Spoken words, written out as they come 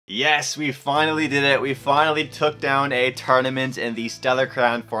Yes, we finally did it. We finally took down a tournament in the Stellar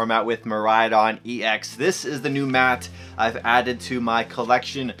Crown format with Miraidon EX. This is the new mat I've added to my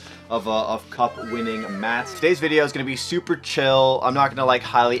collection of cup winning mats. Today's video is going to be super chill. I'm not going to like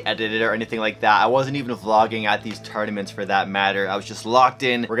highly edit it or anything like that. I wasn't even vlogging at these tournaments for that matter. I was just locked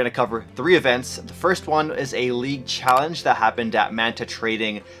in. We're going to cover 3 events. The first one is a league challenge that happened at Manta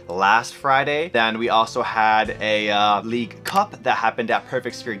Trading last Friday. Then we also had a league cup that happened at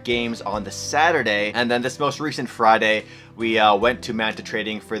Perfect Sphere Games on the Saturday. And then this most recent Friday, we went to Manta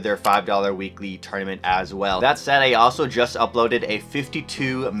Trading for their $5 weekly tournament as well. That said, I also just uploaded a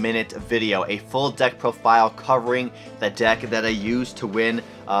 52-minute video, a full deck profile covering the deck that I used to win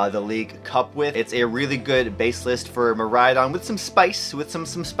the League Cup with. It's a really good base list for Miraidon with some spice, some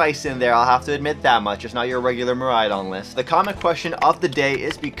spice in there. I'll have to admit that much. It's not your regular Miraidon list. The comment question of the day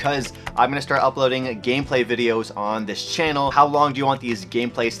is because I'm going to start uploading gameplay videos on this channel. How long do you want these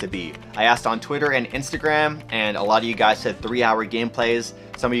gameplays to be? I asked on Twitter and Instagram, and a lot of you guys said 3-hour gameplays.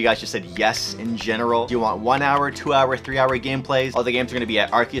 Some of you guys just said yes in general. Do you want 1 hour, 2 hour, 3 hour gameplays? All the games are going to be at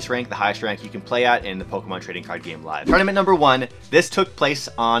Arceus rank, the highest rank you can play at in the Pokemon Trading Card Game Live. Tournament number 1. This took place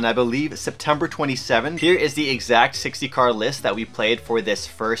on, I believe, September 27th. Here is the exact 60 card list that we played for this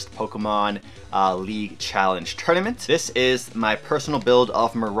first Pokemon League Challenge tournament. This is my personal build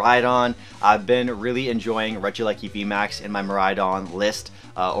of Miraidon. I've been really enjoying Regieleki VMAX in my Miraidon list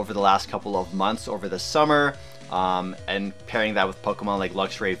over the last couple of months over the summer. And pairing that with Pokemon like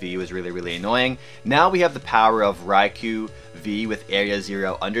Luxray V was really annoying. Now we have the power of Raikou V with Area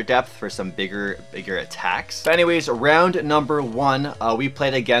 0 Underdepth for some bigger attacks. But anyways, round number 1, we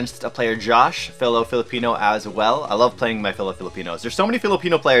played against a player Josh, fellow Filipino as well. I love playing my fellow Filipinos. There's so many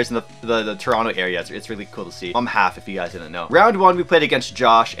Filipino players in the Toronto area. It's really cool to see. I'm half if you guys didn't know. Round 1, we played against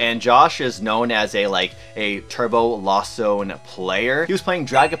Josh, and Josh is known as a Turbo Lost Zone player. He was playing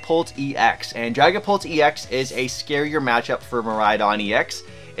Dragapult EX, and Dragapult EX is a scarier matchup for Miraidon EX.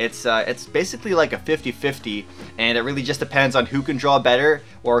 It's basically like a 50-50, and it really just depends on who can draw better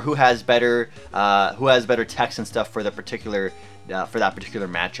or who has better text and stuff for the particular for that particular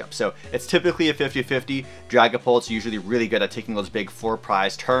matchup. So it's typically a 50-50. Dragapult's usually really good at taking those big 4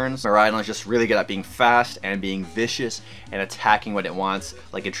 prize turns. Miraidon is just really good at being fast and being vicious and attacking what it wants,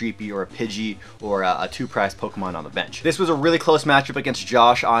 like a Dreepy or a Pidgey or a 2 prize Pokemon on the bench. This was a really close matchup against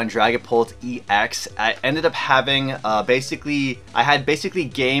Josh on Dragapult EX. I ended up having I had basically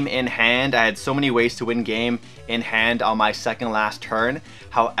game in hand. I had so many ways to win game in hand on my second last turn.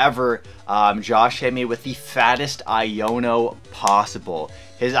 However, Josh hit me with the fattest Iono possible.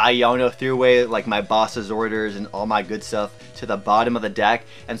 His Iono threw away like my boss's orders and all my good stuff to the bottom of the deck.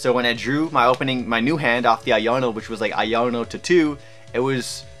 And so when I drew my new hand off the Iono, which was like Iono to 2, it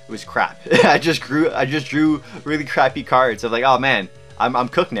was crap. I just drew really crappy cards. So like, oh man, I'm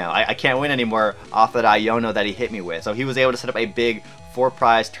cooked now. I can't win anymore off that Iono that he hit me with. So he was able to set up a big 4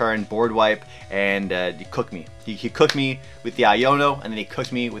 prize turn board wipe, and he cooked me. He cooked me with the Iono, and then he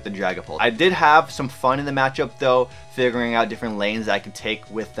cooked me with the Dragapult. I did have some fun in the matchup though, figuring out different lanes that I could take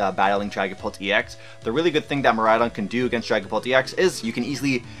with battling Dragapult EX. The really good thing that Miraidon can do against Dragapult EX is you can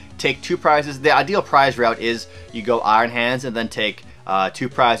easily take 2 prizes. The ideal prize route is you go Iron Hands and then take 2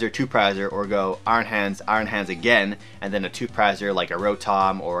 prizer, or go Iron Hands again, and then a 2 prizer like a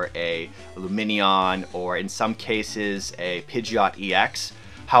Rotom or a Lumineon, or in some cases a Pidgeot EX.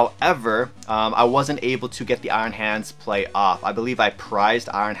 However, I wasn't able to get the Iron Hands play off. I believe I prized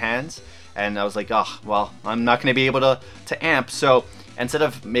Iron Hands, and I was like, oh, well, I'm not going to be able to amp. So instead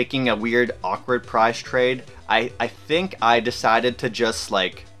of making a weird, awkward prize trade, I think I decided to just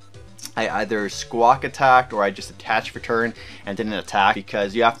like, I either squawk attacked or I just attached for turn and didn't attack,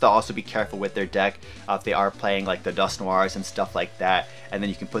 because you have to also be careful with their deck if they are playing like the Dust Noirs and stuff like that, and then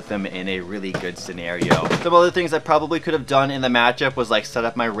you can put them in a really good scenario. Some other things I probably could have done in the matchup was like set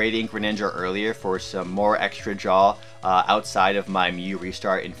up my Radiant Greninja earlier for some more extra draw outside of my Mew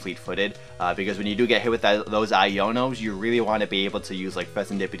restart in Fleet-Footed, because when you do get hit with those Ionos, you really want to be able to use like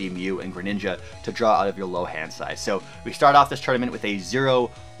Pheasantipede, Mew, and Greninja to draw out of your low hand size. So we start off this tournament with a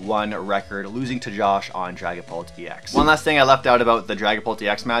 0-1 record, losing to Josh on Dragapult EX. One last thing I left out about the Dragapult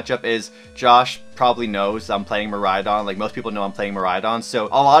EX matchup is Josh probably knows I'm playing Miraidon. Like, most people know I'm playing Miraidon, so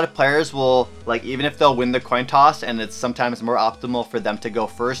a lot of players will, like, even if they'll win the coin toss and it's sometimes more optimal for them to go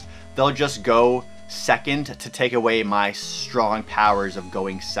first, they'll just go second to take away my strong powers of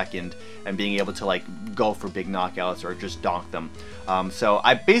going second and being able to like go for big knockouts or just donk them. So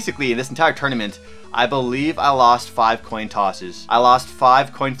I basically, in this entire tournament, I believe I lost 5 coin tosses. I lost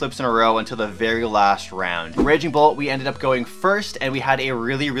 5 coin flips in a row until the very last round. Raging Bolt, we ended up going first, and we had a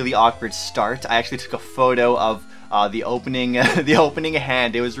really awkward start. I actually took a photo of the opening the opening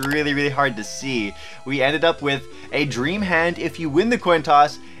hand. It was really hard to see. We ended up with a dream hand if you win the coin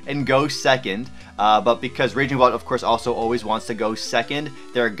toss and go second. But because Raging Bolt, of course, also always wants to go second,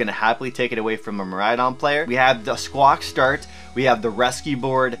 they're going to happily take it away from a Miraidon player. We have the Squawk start, we have the rescue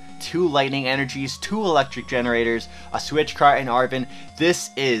board, 2 lightning energies, 2 electric generators, a switch cart, and Arven. This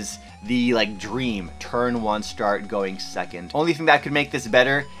is the dream turn 1 start going second. Only thing that could make this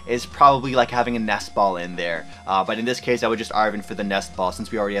better is probably having a nest ball in there. But in this case, I would just Arven for the nest ball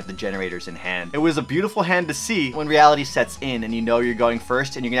since we already have the generators in hand. It was a beautiful hand to see when reality sets in and you know you're going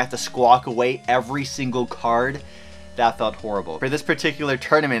first and you're gonna have to squawk away every single card. That felt horrible. For this particular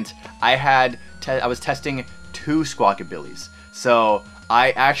tournament, I was testing 2 Squawkabillies. So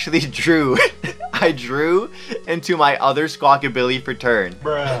I actually drew, I drew into my other Squawkabilly for turn.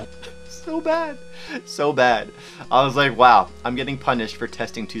 Bruh. So bad. So bad. I was like, wow, I'm getting punished for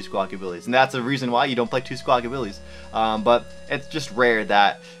testing 2 Squawkabillies. And that's the reason why you don't play 2 Squawkabillies. But it's just rare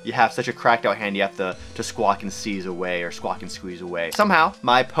that you have such a cracked out hand you have to squawk and seize away or squawk and squeeze away. Somehow,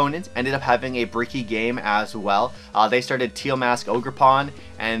 my opponent ended up having a bricky game as well. They started Teal Mask Ogre Pawn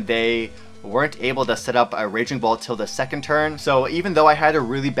and they weren't able to set up a Raging Bolt till the second turn. So even though I had a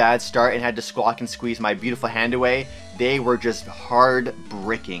really bad start and had to squawk and squeeze my beautiful hand away, they were just hard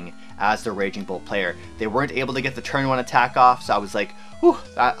bricking as the Raging Bolt player. They weren't able to get the turn 1 attack off, so I was like, whew,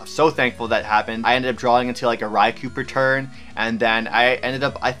 I'm so thankful that happened. I ended up drawing into a Raikou per turn, and then I ended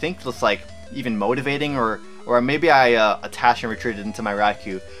up, I think, just even motivating, or maybe I attached and retreated into my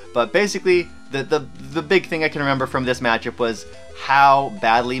Raikou. But basically, the big thing I can remember from this matchup was how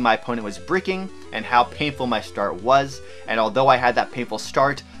badly my opponent was bricking and how painful my start was. And although I had that painful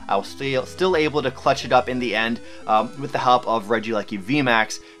start, I was still able to clutch it up in the end with the help of Regieleki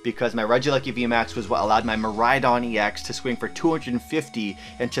VMAX, because my Regieleki VMAX was what allowed my Miraidon EX to swing for 250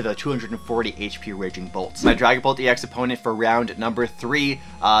 into the 240 HP Raging Bolts. My Dragon Bolt EX opponent for round number 3,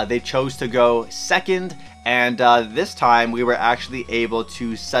 they chose to go second, and this time we were actually able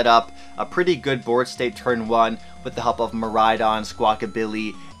to set up a pretty good board state turn 1 with the help of Miraidon,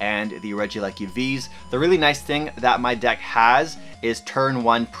 Squawkabilly, and the Regieleki Vs. The really nice thing that my deck has is turn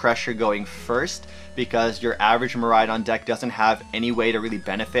 1 pressure going first, because your average Miraidon deck doesn't have any way to really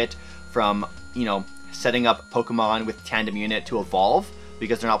benefit from, setting up Pokemon with Tandem Unit to evolve,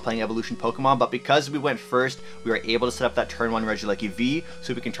 because they're not playing evolution Pokemon. But because we went first, we were able to set up that turn 1 Regieleki V,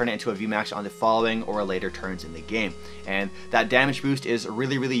 so we can turn it into a VMAX on the following or later turns in the game. And that damage boost is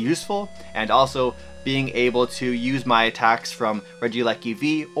really useful, and also being able to use my attacks from Regieleki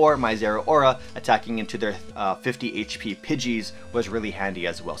V or my Zeraora attacking into their 50 HP Pidgeys was really handy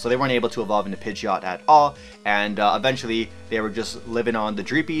as well. So they weren't able to evolve into Pidgeot at all, and eventually they were just living on the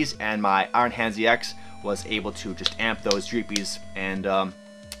Dreepies, and my Iron Hands EX was able to just amp those Dreepies and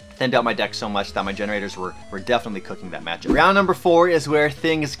thinned out my deck so much that my generators were definitely cooking that matchup. Round number 4 is where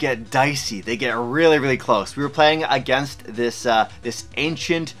things get dicey. They get really close. We were playing against this this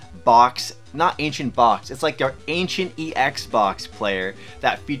ancient box, not ancient box, it's like our ancient EX box player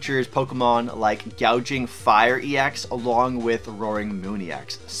that features Pokemon like Gouging Fire EX along with Roaring Moon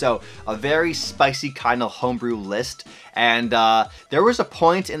EX. So a very spicy kind of homebrew list, and there was a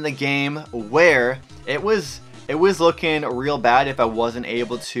point in the game where it was looking real bad if I wasn't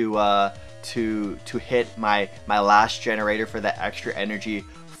able to hit my last generator for that extra energy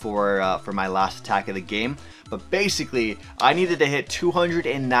for my last attack of the game. But basically, I needed to hit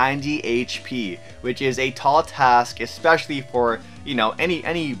 290 HP, which is a tall task, especially for,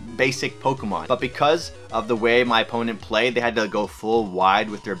 any basic Pokemon. But because of the way my opponent played, they had to go full wide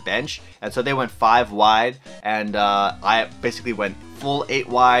with their bench, and so they went 5 wide, and I basically went full 8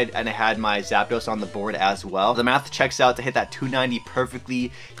 wide, and I had my Zapdos on the board as well. The math checks out to hit that 290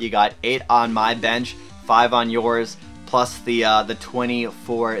 perfectly. You got 8 on my bench, 5 on yours, plus the 20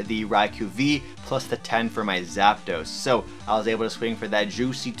 for the Raikou V, plus the 10 for my Zapdos. So I was able to swing for that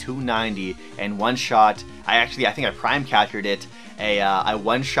juicy 290 and one shot. I think I prime captured it. I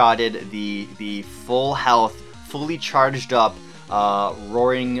one-shotted the full health, fully charged up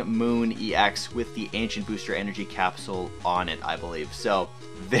Roaring Moon EX with the Ancient Booster Energy Capsule on it, I believe. So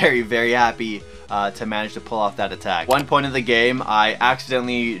very happy to manage to pull off that attack. One point of the game, I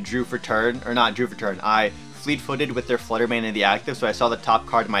accidentally drew for turn, or not drew for turn, I fleet-footed with their Flutter Mane in the active, so I saw the top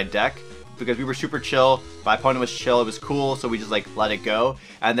card of my deck. Because we were super chill, my opponent was chill, it was cool, so we just let it go.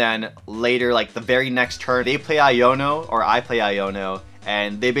 And then later, the very next turn, they play Iono, or I play Iono,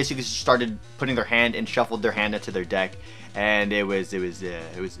 and they basically just started putting their hand and shuffled their hand into their deck. and it was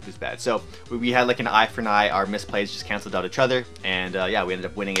bad. So we had like an eye for an eye. Our misplays just canceled out each other, and yeah, we ended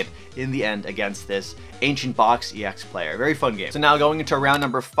up winning it in the end against this Ancient Box EX player. Very fun game. So now going into round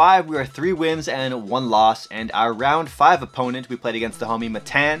number 5, we are 3 wins and 1 loss, and our round 5 opponent, we played against the homie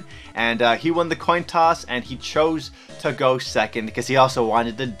Matan, and he won the coin toss, and he chose to go second because he also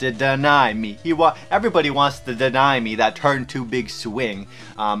wanted to deny me. Everybody wants to deny me that turn 2 big swing.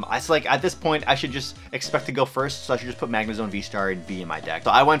 I was like, at this point, I should just expect to go first, so I should just put Magnezone V-Star and V in my deck.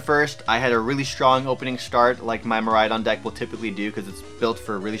 So I went first. I had a really strong opening start, like my Miraidon deck will typically do, because it's built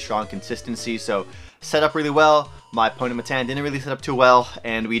for really strong consistency. So set up really well. My opponent Matan didn't really set up too well,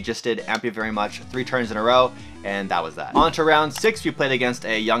 and we just did amp you very much 3 turns in a row, and that was that. On to round 6, we played against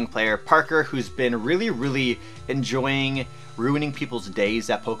a young player, Parker, who's been really enjoying ruining people's days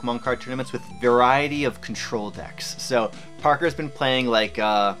at Pokemon card tournaments with variety of control decks. So Parker's been playing like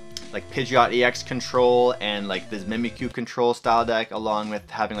Pidgeot EX control and like this Mimikyu control style deck, along with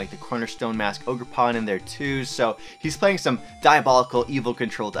having like the Cornerstone Mask Ogerpon in there too. So he's playing some diabolical evil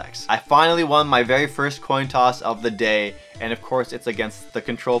control decks. I finally won my very first coin toss of the day, and of course it's against the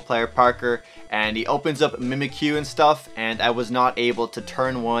control player Parker, and he opens up Mimikyu and stuff, and I was not able to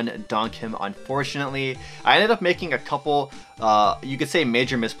turn 1 dunk him, unfortunately. I ended up making a couple you could say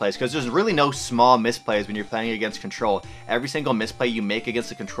major misplays, because there's really no small misplays when you're playing against control. Every single misplay you make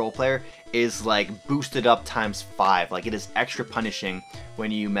against a control player is like boosted up times 5. Like, it is extra punishing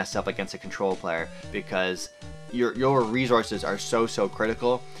when you mess up against a control player, because your resources are so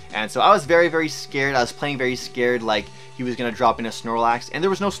critical. And so I was very scared. I was playing very scared, like he was gonna drop in a Snorlax, and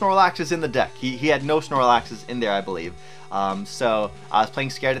there was no Snorlaxes in the deck. He had no Snorlaxes in there, I believe. So I was playing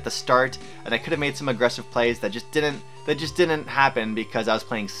scared at the start, and I could have made some aggressive plays that just didn't happen because I was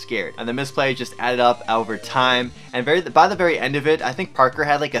playing scared. And the misplay just added up over time, and by the very end of it, I think Parker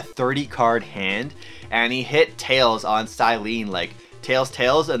had like a 30 card hand, and he hit Tails on Silene, like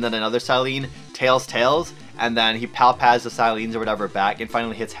Tails, and then another Silene, Tails, and then he Palpads the Silenes or whatever back, and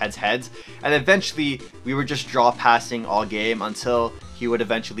finally hits Heads. And eventually we were just draw passing all game until he would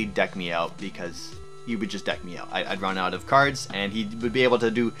eventually deck me out, because he would just deck me out. I'd run out of cards, and he would be able to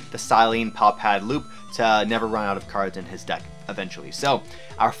do the Silene Palpad loop to never run out of cards in his deck eventually. So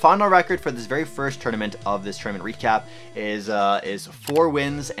our final record for this very first tournament of this tournament recap is 4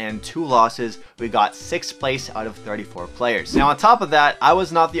 wins and 2 losses. We got 6th place out of 34 players. Now on top of that, I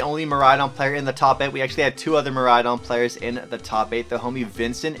was not the only Miraidon player in the top 8. We actually had 2 other Miraidon players in the top 8. The homie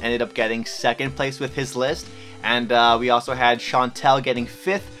Vincent ended up getting 2nd place with his list, and we also had Chantel getting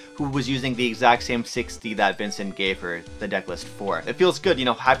 5th, who was using the exact same 60 that Vincent gave her the deck list for. It feels good, you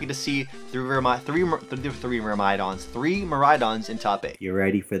know, happy to see 3 Miraidons in top 8. You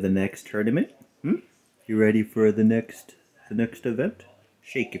ready for the next tournament? You ready for the next event?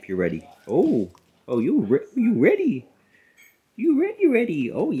 Shake if you're ready. Oh, you ready? You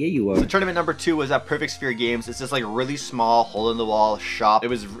ready? Oh yeah, you are. So tournament number 2 was at Perfect Sphere Games. It's just like a really small hole-in-the-wall shop. It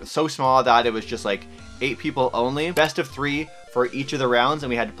was so small that it was just like 8 people only. Best of 3 for each of the rounds, and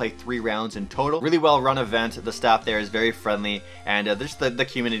we had to play 3 rounds in total. Really well run event. The staff there is very friendly, and just the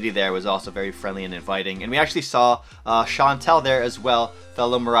community there was also very friendly and inviting. And we actually saw Chantel there as well,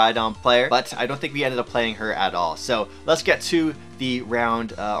 fellow Miraidon player, but I don't think we ended up playing her at all. So let's get to the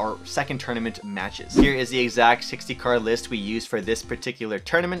round or second tournament matches. Here is the exact 60 card list we used for this particular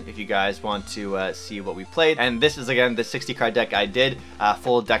tournament, if you guys want to see what we played. And this is again the 60 card deck I did,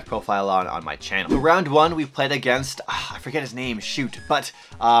 full deck profile on my channel. So round 1 we played against, I forget his name, shoot, but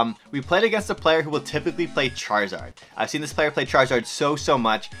we played against a player who will typically play Charizard. I've seen this player play Charizard so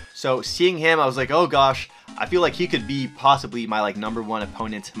much, so seeing him I was like, oh gosh, I feel like he could be possibly my like #1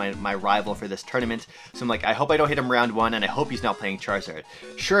 opponent, my rival for this tournament. So I'm like, I hope I don't hit him round 1, and I hope he's not playing Charizard.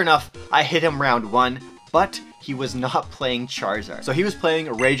 Sure enough, I hit him round 1, but he was not playing Charizard. So he was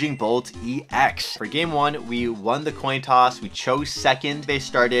playing Raging Bolt EX. For game 1, we won the coin toss. We chose second. They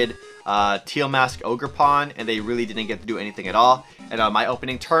started Teal Mask Ogerpon, and they really didn't get to do anything at all. And on my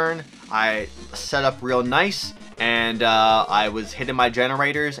opening turn, I set up real nice, and I was hitting my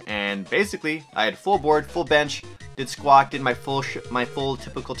generators, and basically I had full board, full bench, did squawk, did my full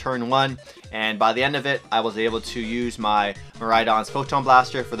typical turn 1, and by the end of it, I was able to use my Miraidon's Photon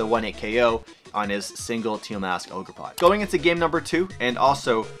Blaster for the 1-hit KO on his single Teal Mask Ogerpon. Going into game number 2, and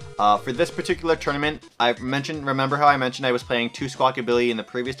also for this particular tournament, remember how I mentioned I was playing 2 Squawkabilly in the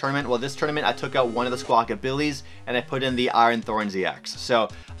previous tournament? Well, this tournament I took out one of the Squawkabillies and I put in the Iron Thorns EX. So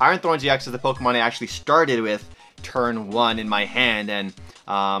Iron Thorns EX is the Pokemon I actually started with turn 1 in my hand, and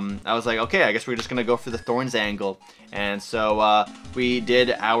I was like, okay, I guess we're just gonna go for the Thorns angle. And so we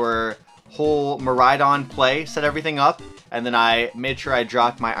did our whole Miraidon play, set everything up, and then I made sure I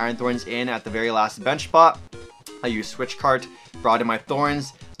dropped my Iron Thorns in at the very last bench spot. I used Switch Cart, brought in my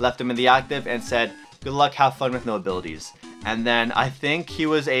Thorns, left him in the active, and said, good luck, have fun with no abilities. And then I think he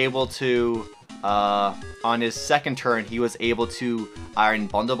was able to, on his second turn, he was able to Iron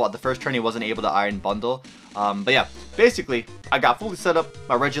Bundle, but the first turn he wasn't able to Iron Bundle. But yeah, basically, I got fully set up,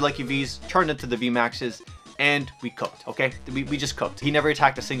 my Regieleki Vs turned into the VMAXs, and we cooked, okay? We just cooked. He never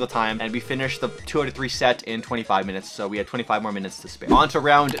attacked a single time, and we finished the 2 out of 3 set in 25 minutes, so we had 25 more minutes to spare. On to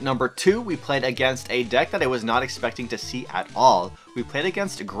round number 2, we played against a deck that I was not expecting to see at all. We played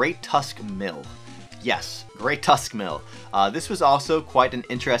against Great Tusk Mill. Yes, Great Tusk Mill. This was also quite an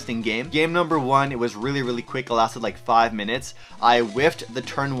interesting game. Game number 1, it was really quick. It lasted like 5 minutes. I whiffed the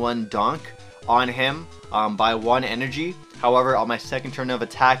turn 1 donk on him by 1 energy. However, on my second turn of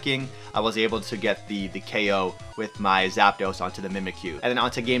attacking, I was able to get the KO with my Zapdos onto the Mimikyu. And then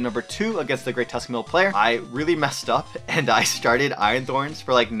onto game number 2 against the Great Tusk Mill player. I really messed up and I started Iron Thorns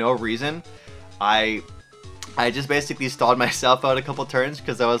for like no reason. I just basically stalled myself out a couple turns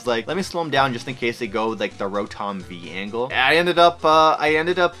because I was like, let me slow him down just in case they go like the Rotom V angle. And I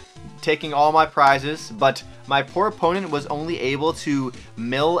ended up taking all my prizes, but my poor opponent was only able to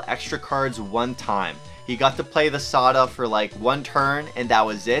mill extra cards 1 time. He got to play the Sada for like 1 turn and that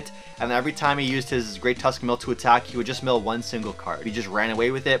was it. And every time he used his Great Tusk Mill to attack, he would just mill 1 single card. He just ran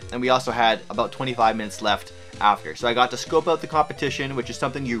away with it, and we also had about 25 minutes left after. So I got to scope out the competition, which is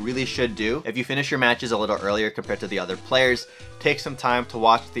something you really should do. If you finish your matches a little earlier compared to the other players, take some time to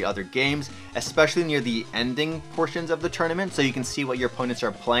watch the other games, especially near the ending portions of the tournament, so you can see what your opponents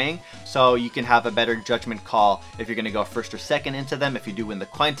are playing, so you can have a better judgment call if you're going to go first or second into them if you do win the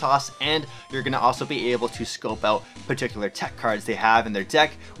coin toss, and you're going to also be able to scope out particular tech cards they have in their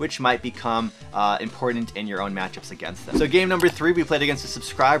deck, which might become important in your own matchups against them. So game number 3, we played against a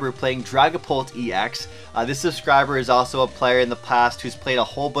subscriber playing Dragapult EX. This subscriber is also a player in the past who's played a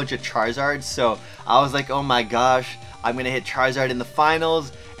whole bunch of Charizards, so I was like, oh my gosh, I'm going to hit Charizard in the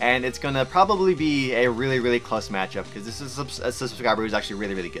finals, and it's going to probably be a really close matchup because this is a subscriber who's actually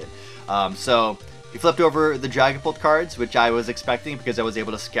really good. So he flipped over the Dragapult cards, which I was expecting because I was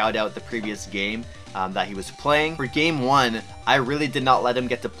able to scout out the previous game that he was playing. For game 1, I really did not let him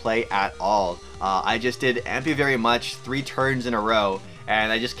get to play at all. I just did Ampy very much 3 turns in a row,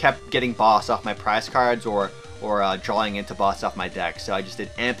 and I just kept getting boss off my prize cards or drawing into boss off my deck. So I just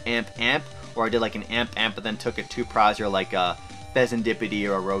did Amp, or I did like an Amp, but then took a 2 prize or like a Pheasantipity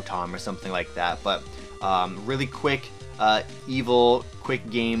or a Rotom or something like that. But really quick, evil, quick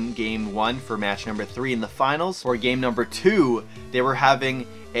game 1 for match number 3 in the finals. For game number 2, they were having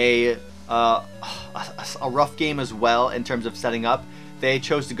a rough game as well in terms of setting up. They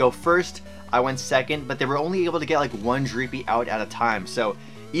chose to go first, I went second, but they were only able to get like 1 Dreepy out at a time. So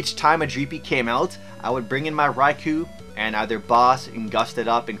each time a Dreepy came out, I would bring in my Raikou and either boss and gust it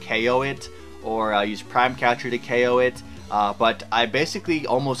up and KO it, or use Prime Catcher to KO it. But I basically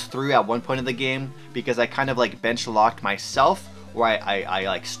almost threw at one point in the game because I kind of like bench locked myself, or I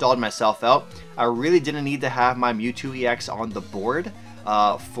like stalled myself out. I really didn't need to have my Mewtwo EX on the board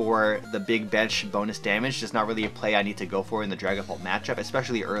for the big bench bonus damage. Just not really a play I need to go for in the Dragapult matchup,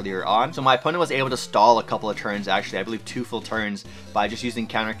 especially earlier on. So my opponent was able to stall a couple of turns, actually, I believe 2 full turns, by just using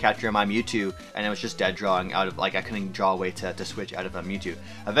Counter Catcher on my Mewtwo, and it was just dead drawing out of, like, I couldn't draw a way to switch out of a Mewtwo.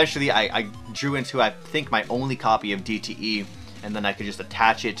 Eventually, I drew into, I think, my only copy of DTE, and then I could just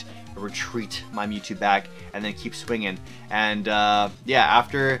attach it, retreat my Mewtwo back, and then keep swinging. And yeah,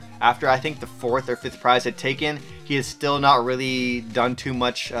 after I think the 4th or 5th prize I'd taken, he has still not really done too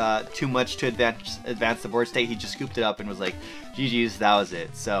much to advance the board state. He just scooped it up and was like, GG's, that was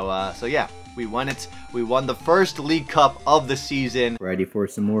it. So yeah, we won it. We won the first League Cup of the season. Ready for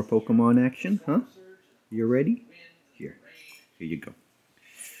some more Pokemon action, huh? You ready? Here you go.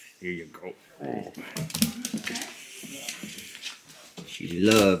 Here you go. Oh. She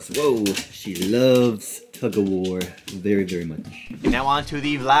loves tug-of-war very much. Now on to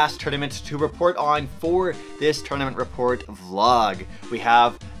the last tournament to report on for this tournament report vlog. We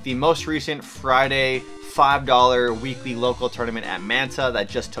have the most recent Friday $5 weekly local tournament at Manta that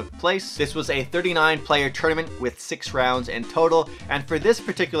just took place. This was a 39-player tournament with 6 rounds in total, and for this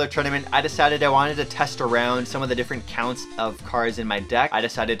particular tournament, I decided I wanted to test around some of the different counts of cards in my deck. I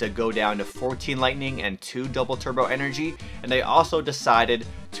decided to go down to 14 Lightning and 2 Double Turbo Energy, and I also decided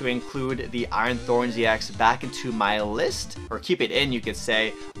to include the Iron Thorns EX back into my list, or keep it in, you could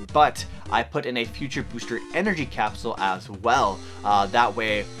say, but I put in a future booster energy capsule as well. That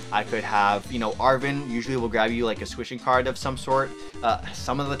way I could have, you know, Arven usually will grab you like a switching card of some sort.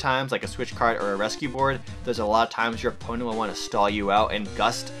 Some of the times like a switch card or a rescue board. There's a lot of times your opponent will want to stall you out and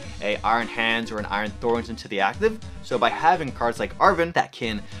gust a Iron Hands or an Iron Thorns into the active. So by having cards like Arven that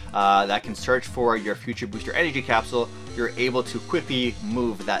can search for your future booster energy capsule, you're able to quickly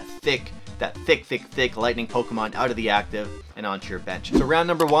move that thick lightning Pokemon out of the active and onto your bench. So round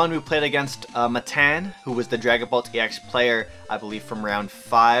number 1, we played against Matan, who was the Dragon Ball EX player, I believe from round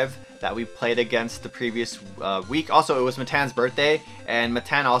 5 that we played against the previous week. Also, it was Matan's birthday, and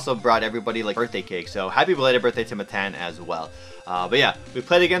Matan also brought everybody like birthday cake. So happy belated birthday to Matan as well. But yeah, we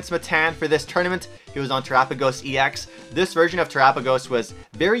played against Matan for this tournament. He was on Terapagos EX. This version of Terapagos was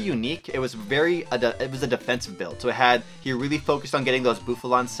very unique. It was a defensive build. So he really focused on getting those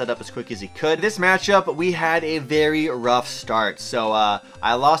Bufalons set up as quick as he could. This matchup, we had a very rough start. So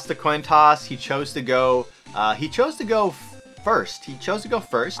I lost the coin toss. He chose to go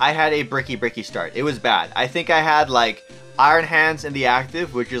first. I had a bricky start. It was bad. I think I had like Iron Hands in the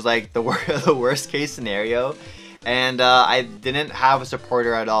active, which is like the worst case scenario. And I didn't have a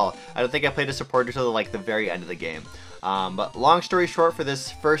supporter at all. I don't think I played a supporter till like the very end of the game. But long story short, for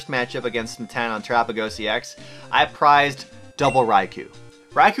this first matchup against Matan on Terapagos EX, I prized double Raikou.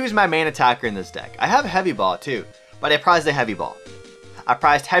 Raikou is my main attacker in this deck. I have Heavy Ball too, but I prized a Heavy Ball. I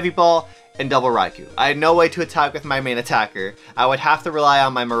prized Heavy Ball and double Raikou. I had no way to attack with my main attacker. I would have to rely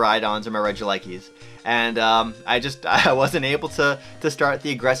on my Miraidons or my Regielekis. And I wasn't able to start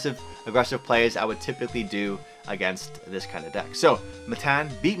the aggressive plays I would typically do against this kind of deck. So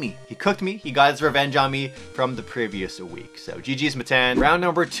Matan beat me. He cooked me. He got his revenge on me from the previous week. So GG's Matan. Round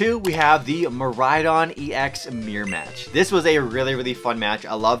number 2, we have the Miraidon EX mirror match. This was a really fun match.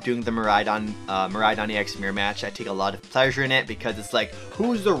 I love doing the Miraidon EX mirror match. I take a lot of pleasure in it because it's like,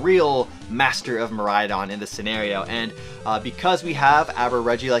 who's the real master of Miraidon in this scenario? And because we have our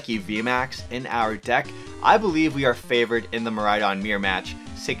Regieleki VMAX in our deck, I believe we are favored in the Miraidon mirror match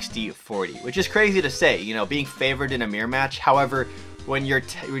 60-40, which is crazy to say, you know, being favored in a mirror match. However, when you're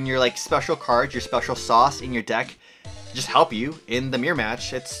like special cards, your special sauce in your deck just help you in the mirror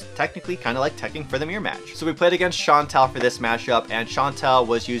match, it's technically kind of like teching for the mirror match. So we played against Chantel for this matchup, and Chantel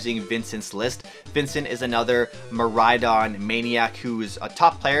was using Vincent's list. Vincent is another Miraidon maniac who's a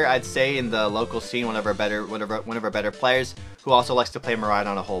top player, I'd say, in the local scene, one of our better players, who also likes to play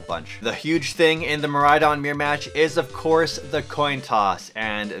Miraidon a whole bunch. The huge thing in the Miraidon mirror match is, of course, the coin toss,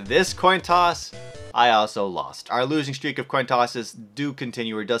 and this coin toss, I also lost. Our losing streak of coin tosses does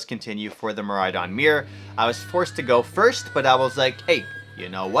continue for the Miraidon mirror. I was forced to go first, but I was like, hey, you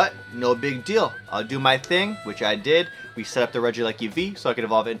know what? No big deal. I'll do my thing, which I did. We set up the Regieleki V so I could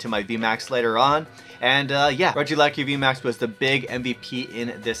evolve it into my VMAX later on. And yeah, Regieleki VMAX was the big MVP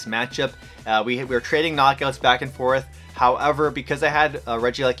in this matchup. We were trading knockouts back and forth. However, because I had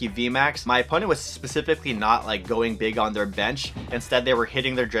Regieleki VMAX, my opponent was specifically not like going big on their bench. Instead, they were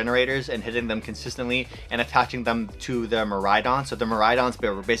hitting their generators and hitting them consistently and attaching them to the Miraidon. So the Miraidons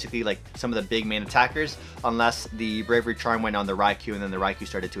were basically like some of the big main attackers, unless the Bravery Charm went on the Raikou and then the Raikou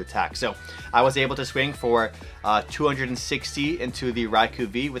started to attack. So I was able to swing for 260 into the Raikou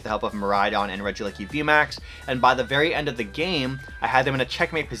V with the help of Miraidon and Regieleki VMAX. And by the very end of the game, I had them in a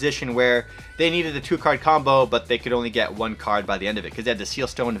checkmate position where they needed a 2-card combo, but they could only get 1 card by the end of it because they had the Seal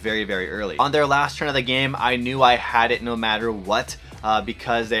Stone very early. On their last turn of the game, I knew I had it no matter what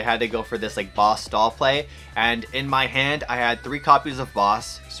because they had to go for this like boss stall play. And in my hand, I had 3 copies of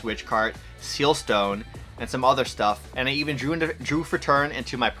boss, switch card, Seal Stone, and some other stuff. And I even drew for turn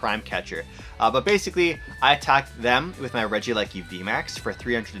into my Prime Catcher. But basically, I attacked them with my Regieleki VMAX for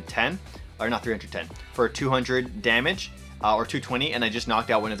 310, or not 310, for 200 damage. Or 220, and I just knocked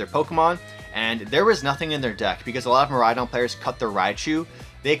out one of their Pokemon, and there was nothing in their deck because a lot of Miraidon players cut their Raichu.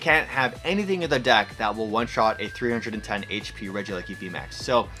 They can't have anything in their deck that will one-shot a 310 HP Regieleki VMAX.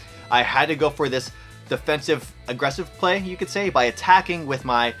 So I had to go for this defensive aggressive play, you could say, by attacking with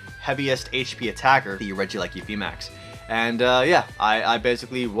my heaviest HP attacker, the Regieleki VMAX. And yeah, I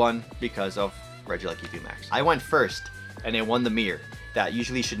basically won because of Regieleki VMAX. I went first, and I won the mirror. That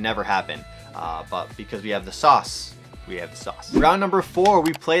usually should never happen, but because we have the sauce, we have the sauce. Round number 4,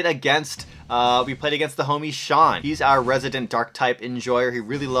 we played against the homie Sean. He's our resident dark type enjoyer. He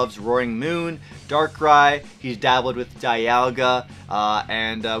really loves Roaring Moon, Darkrai. He's dabbled with Dialga,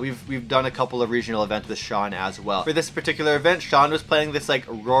 and we've done a couple of regional events with Sean as well. For this particular event, Sean was playing this like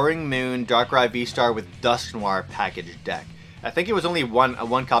Roaring Moon Darkrai V-Star with Dusknoir package deck. I think it was only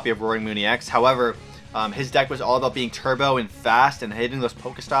one copy of Roaring Moon EX. However, his deck was all about being turbo and fast and hitting those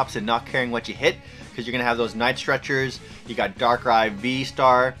Pokestops and not caring what you hit, because you're going to have those Night Stretchers. You got Darkrai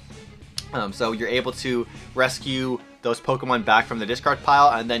V-Star. So you're able to rescue those Pokemon back from the discard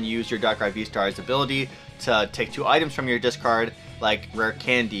pile and then use your Darkrai V-Star's ability to take 2 items from your discard, like rare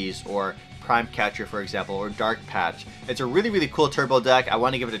candies or Prime Catcher, for example, or Dark Patch. It's a really, really cool turbo deck. I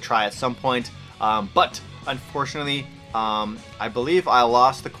want to give it a try at some point, but unfortunately, I believe I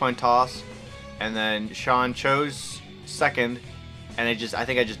lost the coin toss, and then Sean chose second, and I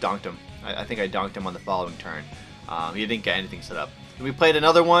think I just donked him. I think I donked him on the following turn. He didn't get anything set up. And we played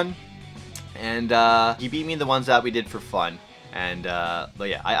another one, and he beat me in the ones that we did for fun. And but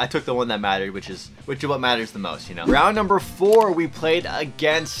yeah, I took the one that mattered, which is what matters the most, you know. Round number 4, we played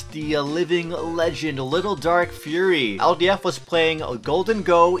against the living legend Little Dark Fury. LDF was playing Golden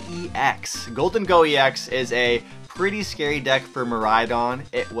Go EX. Golden Go EX is a pretty scary deck for Miraidon.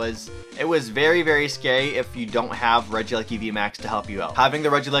 It was very, very scary if you don't have Regieleki VMAX to help you out. Having the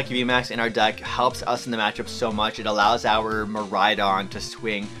Regieleki VMAX in our deck helps us in the matchup so much. It allows our Miraidon to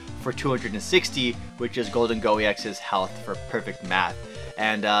swing for 260, which is Golden Go EX's health for perfect math.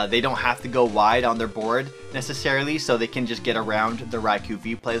 And they don't have to go wide on their board necessarily, so they can just get around the Raikou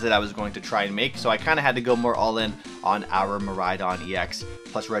V plays that I was going to try and make. So I kind of had to go more all in on our Miraidon EX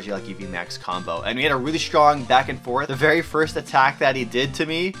plus Regieleki VMAX combo. And we had a really strong back and forth. The very first attack that he did to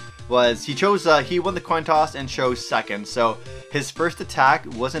me was he won the coin toss and chose second. So his first attack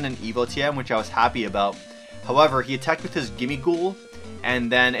wasn't an Evo TM, which I was happy about. However, he attacked with his Gimme Ghoul,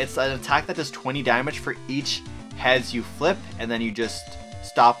 and then it's an attack that does 20 damage for each heads you flip, and then you just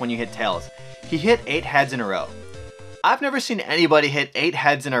stop when you hit tails. He hit 8 heads in a row. I've never seen anybody hit 8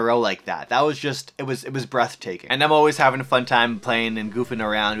 heads in a row like that. That was just, it was breathtaking. And I'm always having a fun time playing and goofing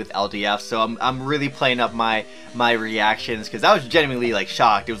around with LDF, so I'm really playing up my reactions, because I was genuinely like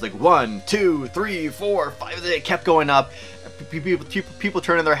shocked. It was like 1, 2, 3, 4, 5, it kept going up. People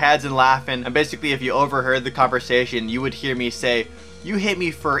turning their heads and laughing, and basically if you overheard the conversation, you would hear me say, "You hit me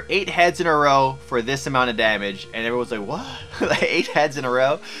for 8 heads in a row for this amount of damage," and everyone's like, "What?" Like 8 heads in a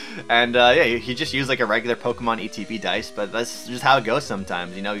row? And yeah, he just used like a regular Pokemon ETB dice, but that's just how it goes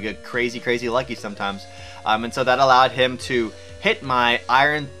sometimes. You know, you get crazy lucky sometimes. And so that allowed him to hit my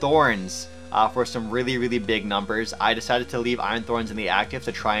Iron Thorns for some really big numbers. I decided to leave Iron Thorns in the active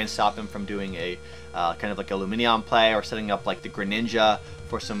to try and stop him from doing a kind of like a Lumineon play or setting up like the Greninja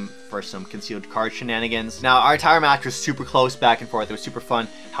for some concealed card shenanigans. Now, our entire match was super close back and forth. It was super fun.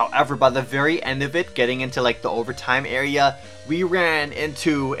 However, by the very end of it, getting into like the overtime area, we ran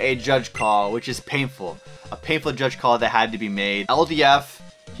into a judge call, which is painful. A painful judge call that had to be made. LDF,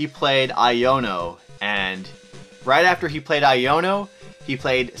 he played Iono, and right after he played Iono, he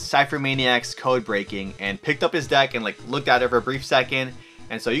played Cypher Maniac's Code Breaking and picked up his deck and like looked at it for a brief second.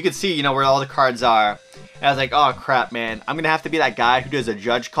 And so you can see, you know, where all the cards are. And I was like, oh crap, man. I'm going to have to be that guy who does a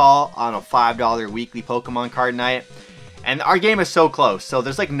judge call on a $5 weekly Pokemon card night. And our game is so close, so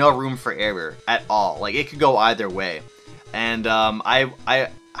there's like no room for error at all. Like, it could go either way. And I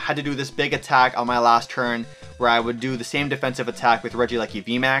had to do this big attack on my last turn where I would do the same defensive attack with Regieleki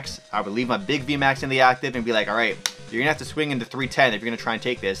VMAX. I would leave my big VMAX in the active and be like, alright, you're going to have to swing into 310 if you're going to try and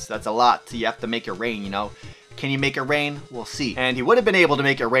take this. That's a lot, so you have to make it rain, you know. Can you make it rain? We'll see. And he would have been able to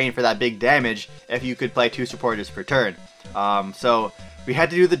make it rain for that big damage if you could play 2 supporters per turn. So we had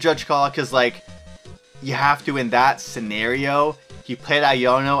to do the judge call because, like, you have to in that scenario. He played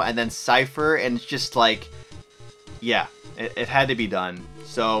Iono and then Cypher, and it's just like, yeah, it had to be done.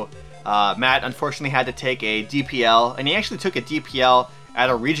 So Matt unfortunately had to take a DPL, and he actually took a DPL at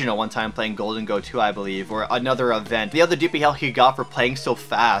a regional one time playing Golden Go 2, I believe, or another event. The other DPL he got for playing so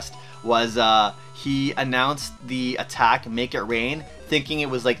fast was he announced the attack Make It Rain, thinking it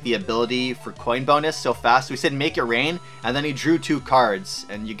was like the ability for coin bonus so fast. So he said Make It Rain, and then he drew 2 cards,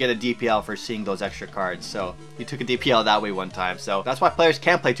 and you get a DPL for seeing those extra cards. So he took a DPL that way one time. So that's why players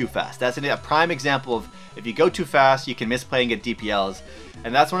can't play too fast. That's a prime example of if you go too fast, you can miss playing at DPLs.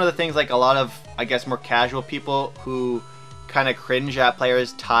 And that's one of the things like a lot of, I guess, more casual people who kind of cringe at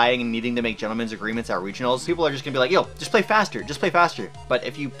players tying and needing to make gentlemen's agreements at regionals. People are just gonna be like, yo, just play faster, just play faster. But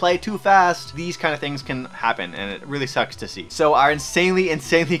if you play too fast, these kind of things can happen, and it really sucks to see. So our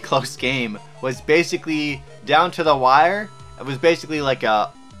insanely close game was basically down to the wire. It was basically like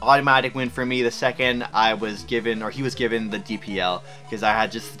a automatic win for me the second I was given, or he was given, the DPL, because I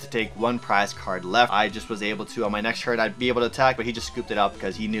had just to take 1 prize card left. I just was able to, on my next turn, I'd be able to attack, but he just scooped it up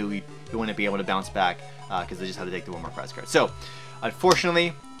because he knew he wouldn't be able to bounce back because I just had to take the 1 more prize card. So,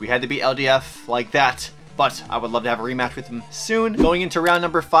 unfortunately, we had to beat LDF like that, but I would love to have a rematch with him soon. Going into round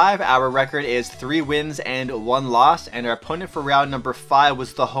number 5, our record is 3 wins and 1 loss, and our opponent for round number 5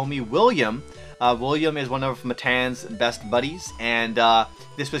 was the homie William. William is one of Matan's best buddies, and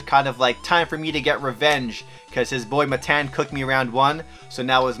this was kind of like time for me to get revenge because his boy Matan cooked me round 1, so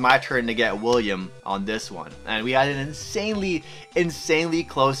now it was my turn to get William on this one. And we had an insanely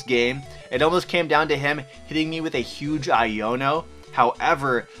close game. It almost came down to him hitting me with a huge Iono.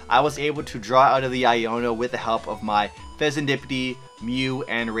 However, I was able to draw out of the Iono with the help of my Pheasantipity, Mew,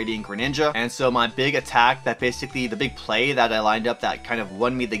 and Radiant Greninja. And so my big attack, that basically the big play that I lined up that kind of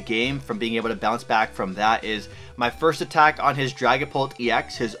won me the game from being able to bounce back from that, is my first attack on his Dragapult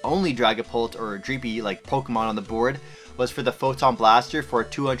EX, his only Dragapult or Dreepy like Pokemon on the board, was for the Photon Blaster for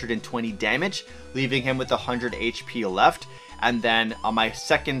 220 damage, leaving him with 100 HP left. And then on my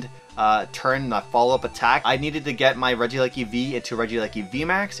second turn, the follow-up attack, I needed to get my Regieleki V into Regieleki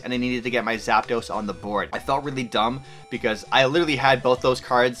VMAX, and I needed to get my Zapdos on the board. I felt really dumb because I literally had both those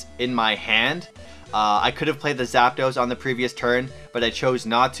cards in my hand. I could have played the Zapdos on the previous turn, but I chose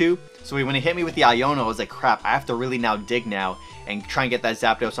not to. So when he hit me with the Iono, I was like, crap, I have to really now dig now and try and get that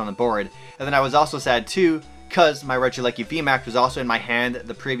Zapdos on the board. And then I was also sad too, because my Regieleki VMAX was also in my hand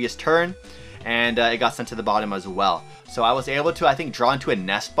the previous turn, and it got sent to the bottom as well. So I was able to, I think, draw into a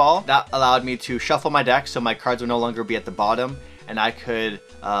Nest Ball. That allowed me to shuffle my deck so my cards would no longer be at the bottom, and I could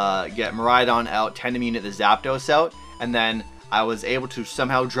get Miraidon out, Tandem Unit the Zapdos out, and then I was able to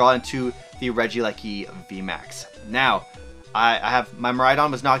somehow draw into the Regieleki VMAX. Now, I have my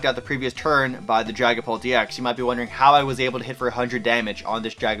Miraidon was knocked out the previous turn by the Dragapult EX. You might be wondering how I was able to hit for 100 damage on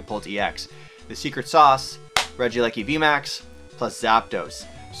this Dragapult EX. The secret sauce, Regieleki VMAX plus Zapdos.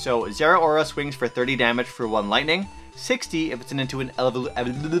 So Zeraora swings for 30 damage for 1 lightning, 60 if it's into an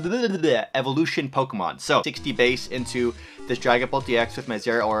evolution Pokemon. So 60 base into this Dragapult EX with my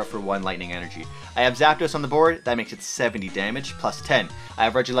Zeraora for 1 lightning energy. I have Zapdos on the board, that makes it 70 damage plus 10. I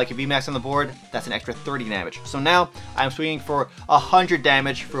have Regieleki VMAX on the board, that's an extra 30 damage. So now I'm swinging for 100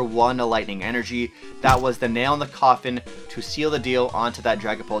 damage for 1 lightning energy. That was the nail in the coffin to seal the deal onto that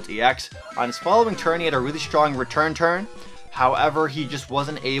Dragapult EX. On his following turn, he had a really strong return turn. However, he just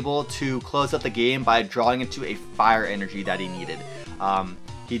wasn't able to close out the game by drawing into a fire energy that he needed.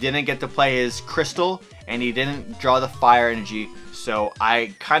 He didn't get to play his crystal, and he didn't draw the fire energy, so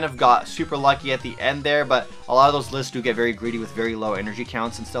I kind of got super lucky at the end there. But a lot of those lists do get very greedy with very low energy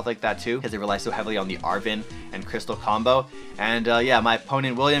counts and stuff like that too, because they rely so heavily on the Arvin and crystal combo. And yeah, my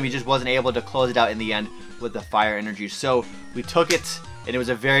opponent William, he just wasn't able to close it out in the end with the fire energy, so we took it. And it was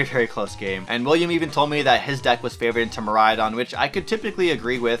a very close game. And William even told me that his deck was favored into Miraidon, which I could typically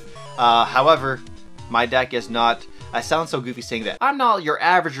agree with. However, my deck is not... I sound so goofy saying that. I'm not your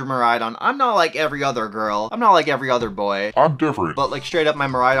average Miraidon. I'm not like every other girl. I'm not like every other boy. I'm different. But like straight up, my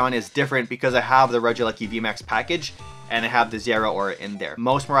Miraidon is different because I have the Regieleki VMAX package and I have the Zeraora in there.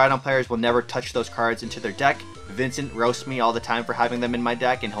 Most Miraidon players will never touch those cards into their deck. Vincent roasts me all the time for having them in my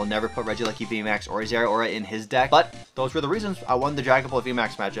deck, and he'll never put Regieleki VMAX or Zeraora in his deck. But those were the reasons I won the Dragapult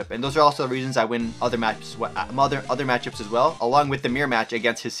VMAX matchup, and those are also the reasons I win other matches, other matchups as well, along with the mirror match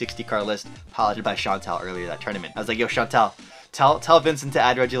against his 60 card list piloted by Chantal earlier that tournament. I was like, yo, Chantal, tell Vincent to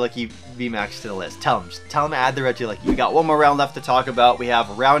add Regieleki VMAX to the list. Tell him to add the Regieleki. We got one more round left to talk about. We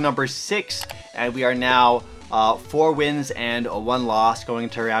have round number 6, and we are now 4 wins and 1 loss going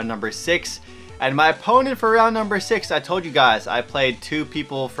into round number 6. And my opponent for round number 6, I told you guys, I played 2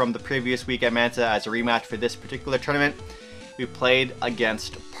 people from the previous week at Manta as a rematch for this particular tournament. We played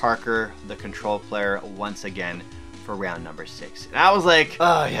against Parker, the control player, once again for round number 6. And I was like,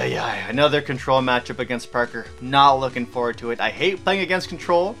 oh yeah, another control matchup against Parker. Not looking forward to it. I hate playing against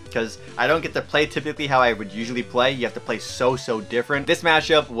control because I don't get to play typically how I would usually play. You have to play so different. This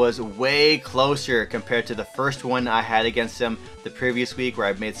matchup was way closer compared to the first one I had against him the previous week, where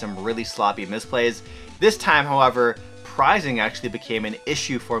I made some really sloppy misplays. This time, however, prizing actually became an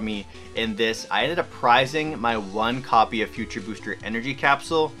issue for me in this. I ended up prizing my 1 copy of Future Booster Energy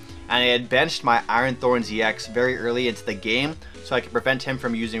Capsule, and I had benched my Iron Thorns EX very early into the game so I could prevent him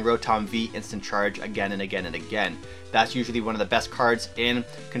from using Rotom V Instant Charge again and again. That's usually one of the best cards in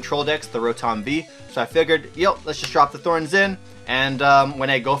control decks, the Rotom V. So I figured, yo, let's just drop the Thorns in, and when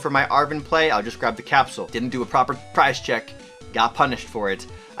I go for my Arvin play, I'll just grab the capsule. Didn't do a proper prize check, got punished for it.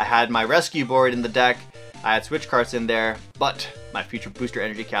 I had my rescue board in the deck, I had switch cards in there, but my Future Booster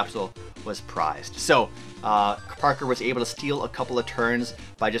Energy Capsule was prized. So Parker was able to steal a couple of turns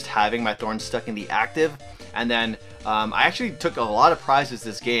by just having my Thorns stuck in the active. And then I actually took a lot of prizes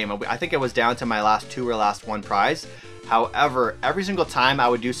this game. I think I was down to my last 2 or last 1 prize. However, every single time I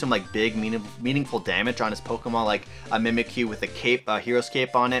would do some like big meaningful damage on his Pokemon, like a Mimikyu with a cape, a Hero's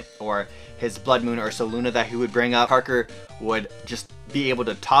Cape on it, or his Blood Moon or Soluna that he would bring up. Parker would just be able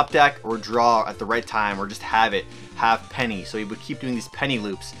to top deck or draw at the right time, or just have Penny. So he would keep doing these Penny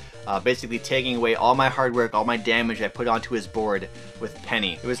loops basically taking away all my hard work, all my damage I put onto his board with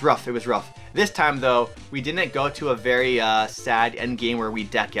Penny. It was rough, it was rough. This time though, we didn't go to a very sad end game where we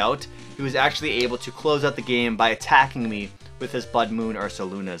deck out. He was actually able to close out the game by attacking me with his Blood Moon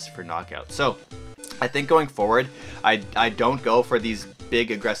Ursalunas for knockout. So I think going forward, I don't go for these big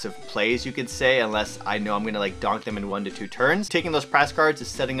aggressive plays, you could say, unless I know I'm gonna like donk them in 1 to 2 turns. Taking those press cards is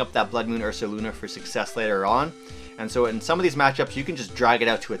setting up that Blood Moon Ursaluna for success later on. And so in some of these matchups, you can just drag it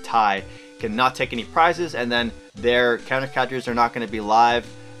out to a tie, cannot take any prizes, and then their counter counters are not going to be live.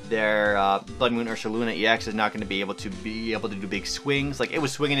 Their Blood Moon Ursaluna EX is not going to be able to do big swings. Like, it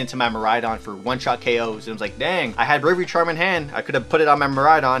was swinging into my Miraidon for one-shot KOs. And it was like, dang, I had Bravery Charm in hand. I could have put it on my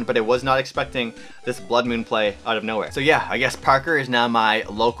Miraidon, but it was not expecting this Blood Moon play out of nowhere. So yeah, I guess Parker is now my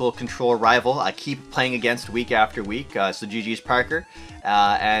local control rival. I keep playing against week after week. So GG's Parker.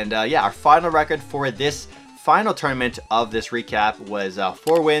 Yeah, our final record for this final tournament of this recap was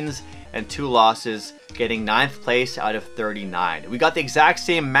 4 wins and 2 losses, getting 9th place out of 39. We got the exact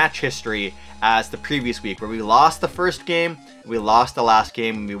same match history as the previous week, where we lost the first game, we lost the last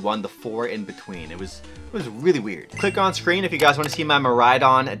game, and we won the 4 in between. It was really weird. Click on screen if you guys want to see my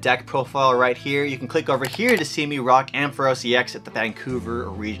Miraidon deck profile right here. You can click over here to see me rock Ampharos EX at the Vancouver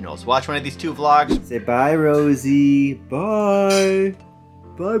Regionals. Watch one of these 2 vlogs. Say bye, Rosie. Bye.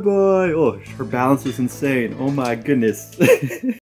 Bye-bye. Oh, her balance is insane. Oh my goodness.